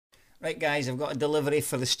Right guys, I've got a delivery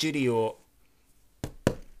for the studio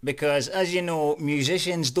because, as you know,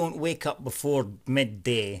 musicians don't wake up before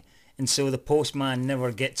midday, and so the postman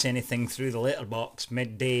never gets anything through the letterbox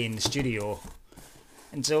midday in the studio.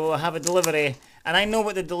 And so I have a delivery, and I know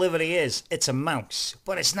what the delivery is. It's a mouse,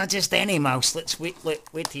 but it's not just any mouse. Let's wait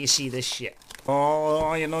till you see this shit.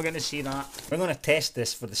 Oh, you're not going to see that. We're going to test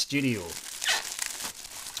this for the studio.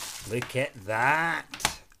 Look at that.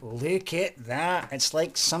 Look at that. It's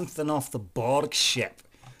like something off the Borg ship.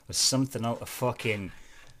 Or something out of fucking,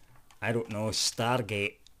 I don't know,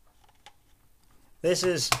 Stargate. This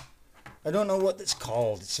is, I don't know what it's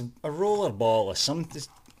called. It's a rollerball or something.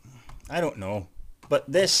 I don't know.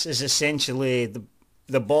 But this is essentially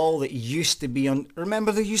the ball that used to be on.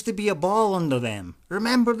 Remember, there used to be a ball under them.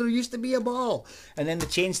 Remember, there used to be a ball. And then they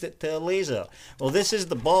changed it to a laser. Well, this is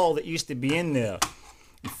the ball that used to be in there.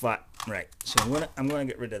 In fact, right, so I'm gonna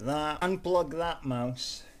get rid of that, unplug that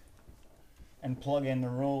mouse, and plug in the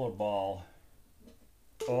roller ball.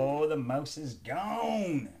 Oh, the mouse is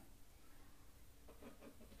gone.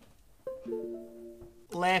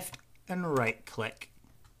 Left and right click.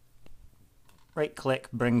 Right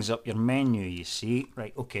click brings up your menu, you see.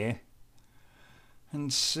 Right, okay.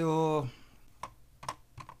 And so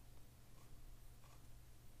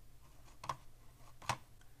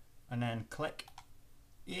and then click.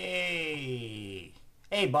 Yay!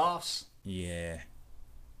 Hey boss! Yeah.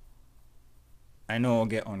 I know I'll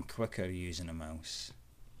get on quicker using a mouse.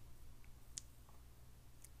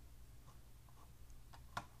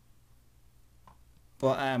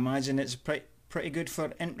 But I imagine it's pretty good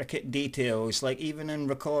for intricate details, like even in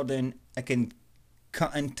recording I can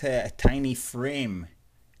cut into a tiny frame,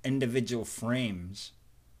 individual frames.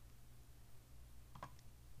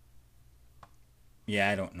 Yeah,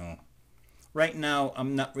 I don't know. Right now,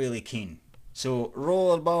 I'm not really keen. So,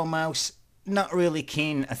 rollerball mouse, not really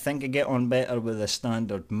keen. I think I get on better with a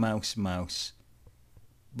standard mouse.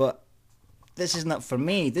 But this is not for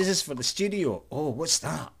me. This is for the studio. Oh, what's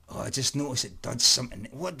that? Oh, I just noticed it does something.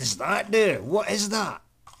 What does that do? What is that?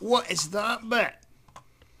 What is that bit?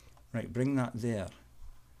 Right, bring that there.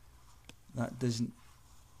 That doesn't...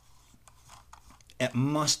 It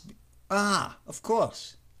must be... Ah, of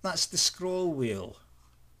course. That's the scroll wheel.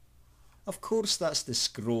 Of course that's the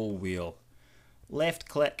scroll wheel. Left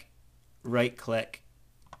click, right click,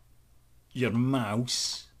 your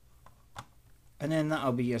mouse, and then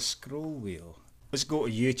that'll be your scroll wheel. Let's go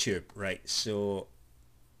to YouTube. Right, so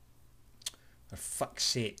for fuck's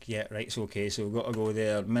sake, yeah, right, it's okay, so we've got to go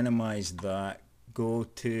there, minimize that, go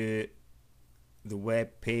to the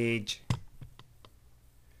web page,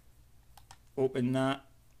 open that,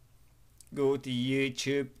 go to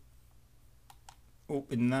YouTube,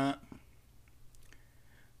 open that,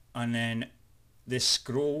 and then this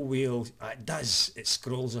scroll wheel, it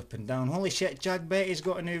scrolls up and down. Holy shit, Jack Betty's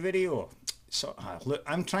got a new video. So look,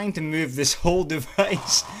 I'm trying to move this whole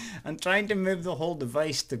device. I'm trying to move the whole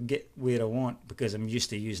device to get where I want because I'm used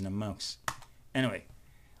to using a mouse. Anyway,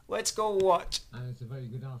 let's go watch. It's a very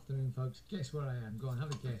good afternoon, folks. Guess where I am? Go on,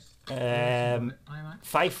 have a guess. I'm at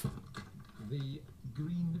Fife. The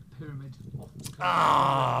Green Pyramid of...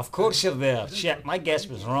 Of course you're there. Shit, my guess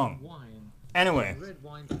was wrong. Anyway,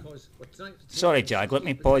 sorry Jack, let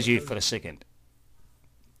me pause you for a second.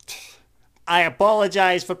 I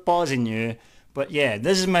apologise for pausing you, but yeah,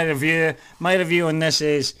 this is my review. My review on this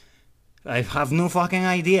is, I have no fucking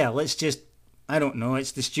idea. Let's just, I don't know,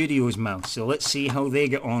 it's the studio's mouse, so let's see how they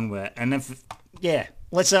get on with it. And if, yeah,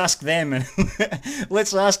 let's ask them,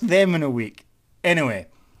 let's ask them in a week. Anyway,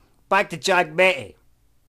 back to Jack Betty.